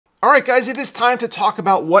All right, guys, it is time to talk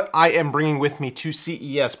about what I am bringing with me to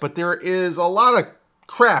CES, but there is a lot of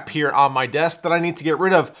crap here on my desk that I need to get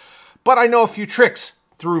rid of, but I know a few tricks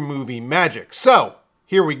through movie magic. So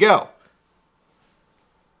here we go.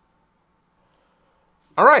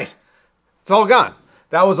 All right, it's all gone.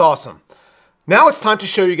 That was awesome. Now it's time to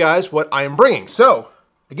show you guys what I am bringing. So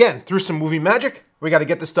again, through some movie magic, we got to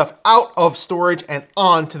get this stuff out of storage and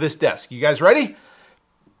onto this desk. You guys ready?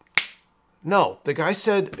 No, the guy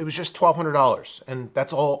said it was just $1,200 and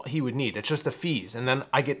that's all he would need. It's just the fees. And then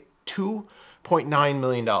I get $2.9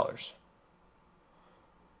 million.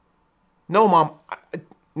 No, Mom,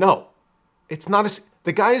 no, it's not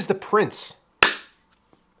the guy is the prince.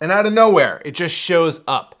 And out of nowhere, it just shows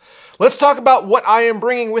up. Let's talk about what I am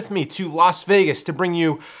bringing with me to Las Vegas to bring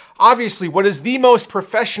you, obviously, what is the most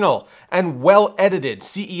professional and well-edited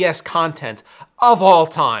CES content of all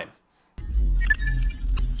time.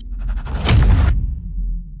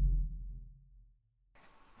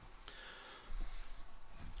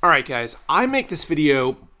 All right, guys, I make this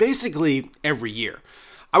video basically every year.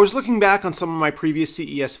 I was looking back on some of my previous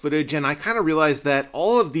CES footage and I kind of realized that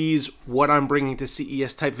all of these what I'm bringing to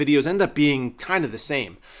CES type videos end up being kind of the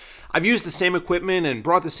same. I've used the same equipment and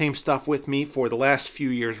brought the same stuff with me for the last few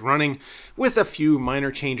years running, with a few minor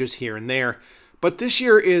changes here and there, but this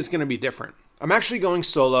year is going to be different. I'm actually going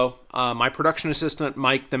solo. My production assistant,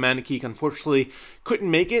 Mike the Manigeek, unfortunately couldn't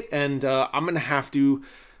make it, and I'm going to have to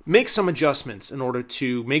make some adjustments in order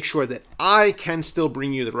to make sure that I can still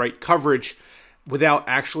bring you the right coverage without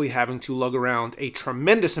actually having to lug around a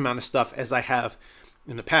tremendous amount of stuff as I have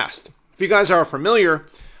in the past. If you guys are familiar,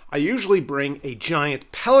 I usually bring a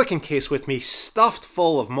giant Pelican case with me stuffed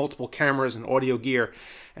full of multiple cameras and audio gear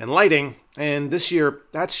and lighting, and this year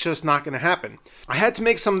that's just not going to happen. I had to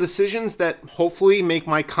make some decisions that hopefully make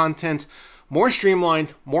my content more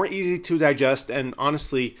streamlined, more easy to digest, and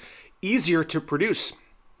honestly easier to produce.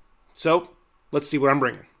 So let's see what I'm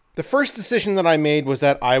bringing. The first decision that I made was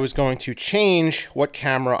that I was going to change what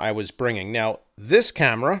camera I was bringing. Now, this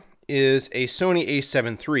camera is a Sony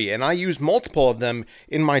a7 III, and I use multiple of them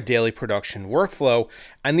in my daily production workflow,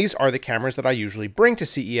 and these are the cameras that I usually bring to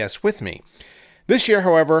CES with me. This year,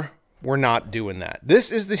 however, we're not doing that. This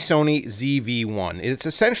is the Sony ZV-1. It's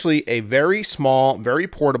essentially a very small, very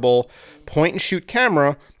portable point-and-shoot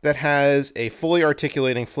camera that has a fully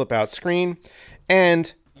articulating flip-out screen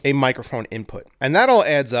and a microphone input. And that all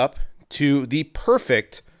adds up to the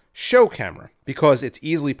perfect show camera because it's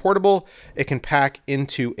easily portable, it can pack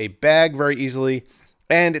into a bag very easily,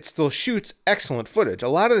 and it still shoots excellent footage. A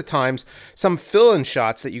lot of the times, some fill-in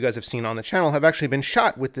shots that you guys have seen on the channel have actually been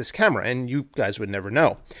shot with this camera, and you guys would never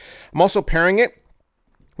know. I'm also pairing it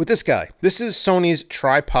with this guy. This is Sony's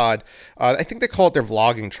tripod. I think they call it their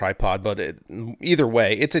vlogging tripod, but either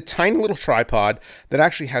way, it's a tiny little tripod that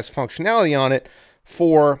actually has functionality on it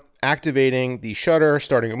for activating the shutter,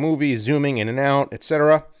 starting a movie, zooming in and out,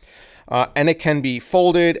 etc. And it can be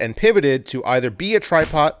folded and pivoted to either be a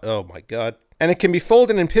tripod. Oh my God. And it can be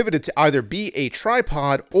folded and pivoted to either be a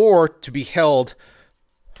tripod or to be held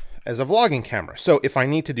as a vlogging camera. So if I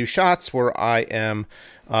need to do shots where I am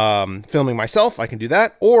filming myself, I can do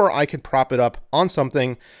that, or I can prop it up on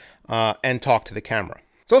something and talk to the camera.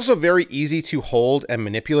 It's also very easy to hold and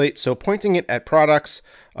manipulate, so pointing it at products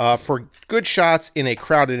for good shots in a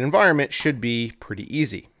crowded environment should be pretty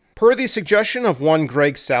easy. Per the suggestion of one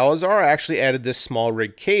Greg Salazar, I actually added this small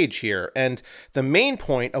rig cage here, and the main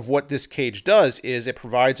point of what this cage does is it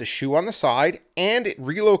provides a shoe on the side and it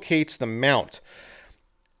relocates the mount.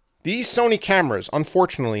 These Sony cameras,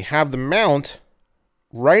 unfortunately, have the mount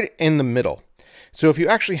right in the middle. So if you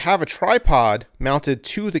actually have a tripod mounted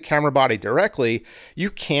to the camera body directly, you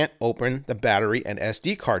can't open the battery and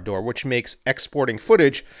SD card door, which makes exporting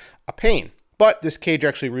footage a pain. But this cage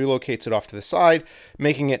actually relocates it off to the side,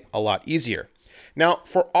 making it a lot easier. Now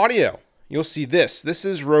for audio, you'll see this. This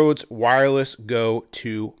is Rode's Wireless Go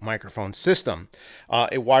 2 microphone system.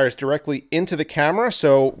 It wires directly into the camera,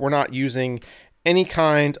 so we're not using any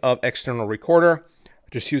kind of external recorder,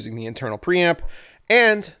 just using the internal preamp.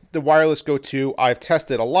 And the Wireless Go 2 I've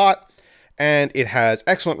tested a lot, and it has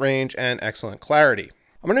excellent range and excellent clarity.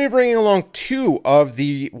 I'm going to be bringing along two of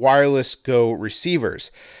the Wireless Go receivers.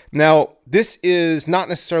 Now, this is not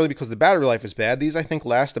necessarily because the battery life is bad. These, I think,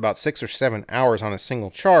 last about 6 or 7 hours on a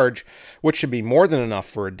single charge, which should be more than enough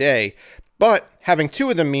for a day. But having two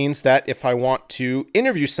of them means that if I want to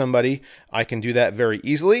interview somebody, I can do that very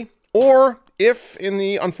easily. Or if in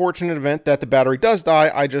the unfortunate event that the battery does die,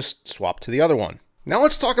 I just swap to the other one. Now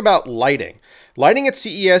let's talk about lighting. Lighting at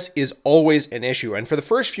CES is always an issue, and for the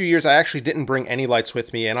first few years I actually didn't bring any lights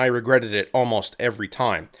with me, and I regretted it almost every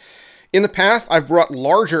time. In the past, I've brought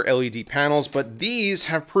larger LED panels, but these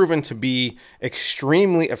have proven to be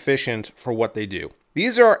extremely efficient for what they do.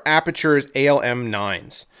 These are Aputure's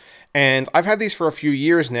ALM9s, and I've had these for a few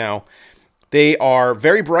years now. They are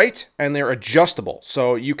very bright and they're adjustable,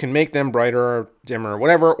 so you can make them brighter, dimmer,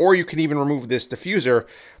 whatever, or you can even remove this diffuser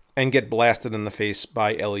and get blasted in the face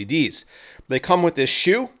by LEDs. They come with this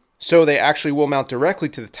shoe, so they actually will mount directly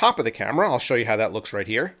to the top of the camera. I'll show you how that looks right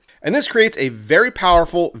here. And this creates a very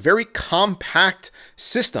powerful, very compact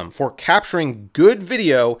system for capturing good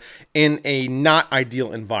video in a not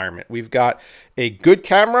ideal environment. We've got a good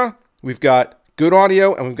camera, we've got good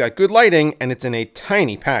audio, and we've got good lighting, and it's in a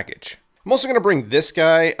tiny package. I'm also going to bring this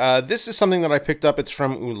guy. This is something that I picked up. It's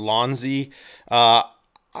from Ulanzi.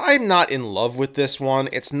 I'm not in love with this one.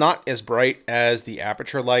 It's not as bright as the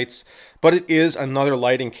Aputure lights, but it is another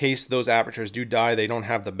light in case those Aputures do die. They don't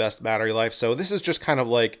have the best battery life. So this is just kind of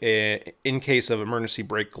like a, in case of emergency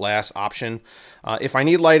break glass option. If I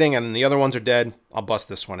need lighting and the other ones are dead, I'll bust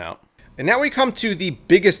this one out. And now we come to the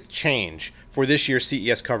biggest change for this year's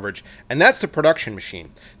CES coverage, and that's the production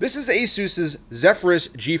machine. This is ASUS's Zephyrus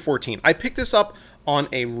G14. I picked this up on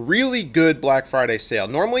a really good Black Friday sale.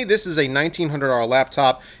 Normally, this is a $1,900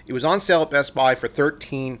 laptop. It was on sale at Best Buy for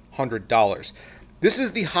 $1,300. This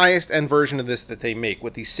is the highest end version of this that they make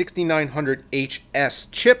with the 6900HS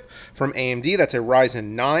chip from AMD. That's a Ryzen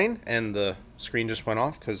 9, and the screen just went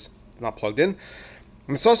off because it's not plugged in.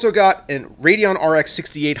 And it's also got a Radeon RX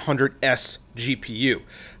 6800S GPU.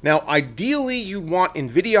 Now, ideally, you want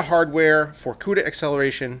NVIDIA hardware for CUDA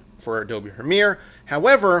acceleration for Adobe Premiere.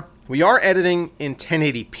 However, we are editing in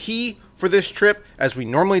 1080p for this trip, as we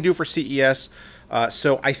normally do for CES.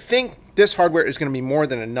 So I think this hardware is going to be more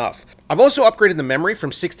than enough. I've also upgraded the memory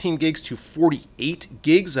from 16 gigs to 48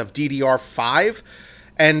 gigs of DDR5.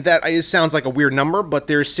 And that sounds like a weird number, but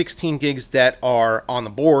there's 16 gigs that are on the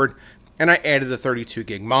board, and I added a 32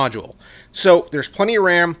 gig module. So there's plenty of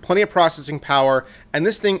RAM, plenty of processing power, and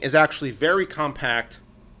this thing is actually very compact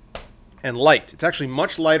and light. It's actually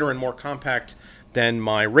much lighter and more compact than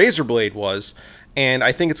my Razer Blade was, and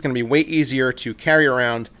I think it's going to be way easier to carry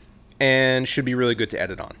around and should be really good to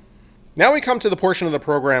edit on. Now we come to the portion of the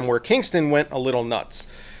program where Kingston went a little nuts.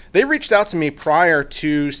 They reached out to me prior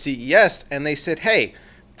to CES and they said, hey,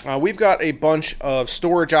 we've got a bunch of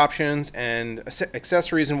storage options and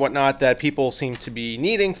accessories and whatnot that people seem to be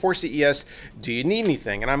needing for CES. Do you need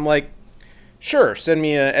anything? And I'm like, sure, send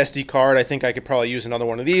me a SD card. I think I could probably use another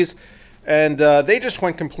one of these. And they just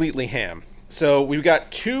went completely ham. So we've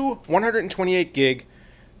got two 128 gig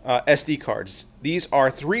SD cards. These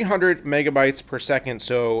are 300 megabytes per second,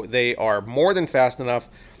 so they are more than fast enough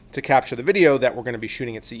to capture the video that we're going to be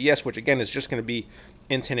shooting at CES, which again is just going to be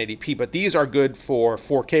in 1080p. But these are good for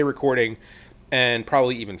 4K recording and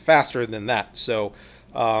probably even faster than that. So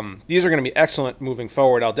these are going to be excellent moving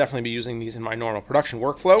forward. I'll definitely be using these in my normal production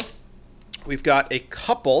workflow. We've got a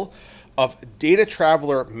couple of Data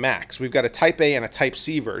Traveler Max. We've got a Type A and a Type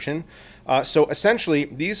C version. So essentially,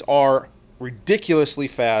 these are ridiculously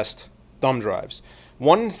fast thumb drives.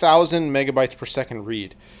 1,000 megabytes per second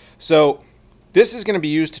read. So this is going to be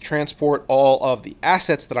used to transport all of the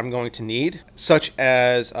assets that I'm going to need, such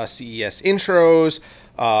as CES intros,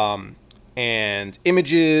 and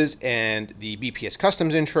images, and the BPS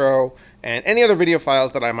Customs intro, and any other video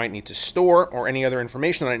files that I might need to store, or any other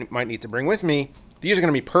information that I might need to bring with me. These are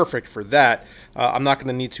going to be perfect for that. I'm not going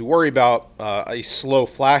to need to worry about a slow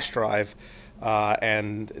flash drive,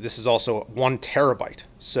 and this is also 1 terabyte.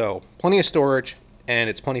 So plenty of storage, and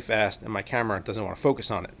it's plenty fast, and my camera doesn't want to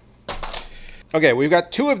focus on it. Okay, we've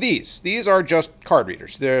got two of these. These are just card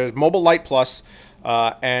readers. They're Mobile Light Plus,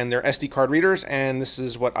 and they're SD card readers, and this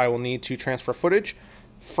is what I will need to transfer footage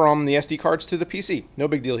from the SD cards to the PC. No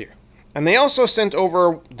big deal here. And they also sent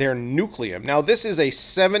over their Nucleum. Now, this is a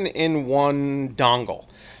 7-in-1 dongle.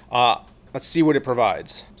 Let's see what it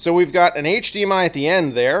provides. So we've got an HDMI at the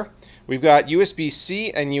end there. We've got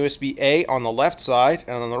USB-C and USB-A on the left side.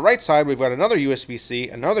 And on the right side, we've got another USB-C,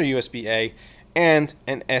 another USB-A, and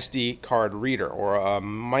an SD card reader, or a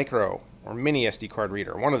micro or mini SD card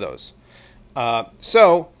reader, one of those.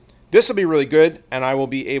 So this will be really good, and I will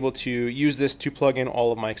be able to use this to plug in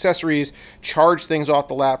all of my accessories, charge things off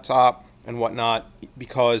the laptop and whatnot,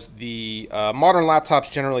 because the modern laptops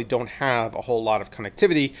generally don't have a whole lot of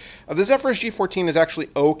connectivity. The Zephyrus G14 is actually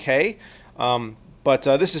okay, but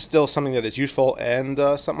this is still something that is useful and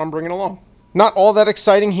something I'm bringing along. Not all that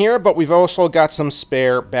exciting here, but we've also got some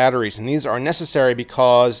spare batteries, and these are necessary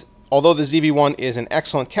because although the ZV-1 is an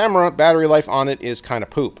excellent camera, battery life on it is kind of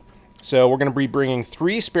poop. So we're going to be bringing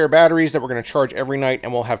 3 spare batteries that we're going to charge every night,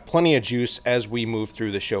 and we'll have plenty of juice as we move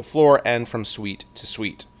through the show floor and from suite to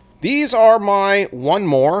suite. These are my One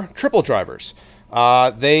More triple drivers.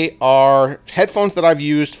 They are headphones that I've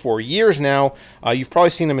used for years now. You've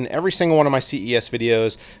probably seen them in every single one of my CES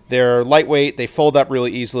videos. They're lightweight, they fold up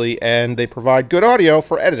really easily, and they provide good audio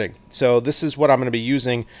for editing. So this is what I'm going to be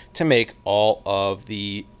using to make all of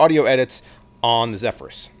the audio edits on the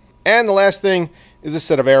Zephyrus. And the last thing is a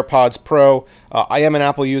set of AirPods Pro. I am an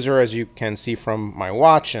Apple user, as you can see from my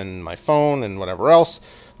watch and my phone and whatever else.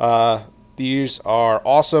 These are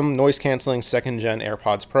awesome noise-canceling second-gen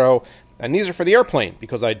AirPods Pro, and these are for the airplane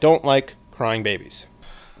because I don't like crying babies.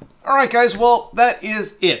 Alright guys, well that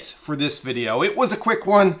is it for this video. It was a quick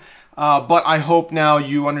one, but I hope now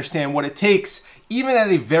you understand what it takes, even at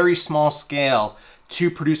a very small scale, to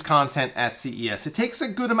produce content at CES. It takes a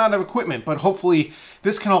good amount of equipment, but hopefully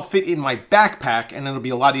this can all fit in my backpack and it'll be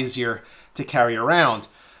a lot easier to carry around.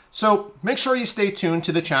 So make sure you stay tuned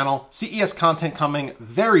to the channel. CES content coming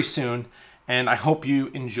very soon, and I hope you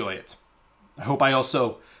enjoy it. I hope I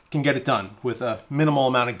also can get it done with a minimal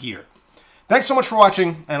amount of gear. Thanks so much for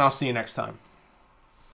watching, and I'll see you next time.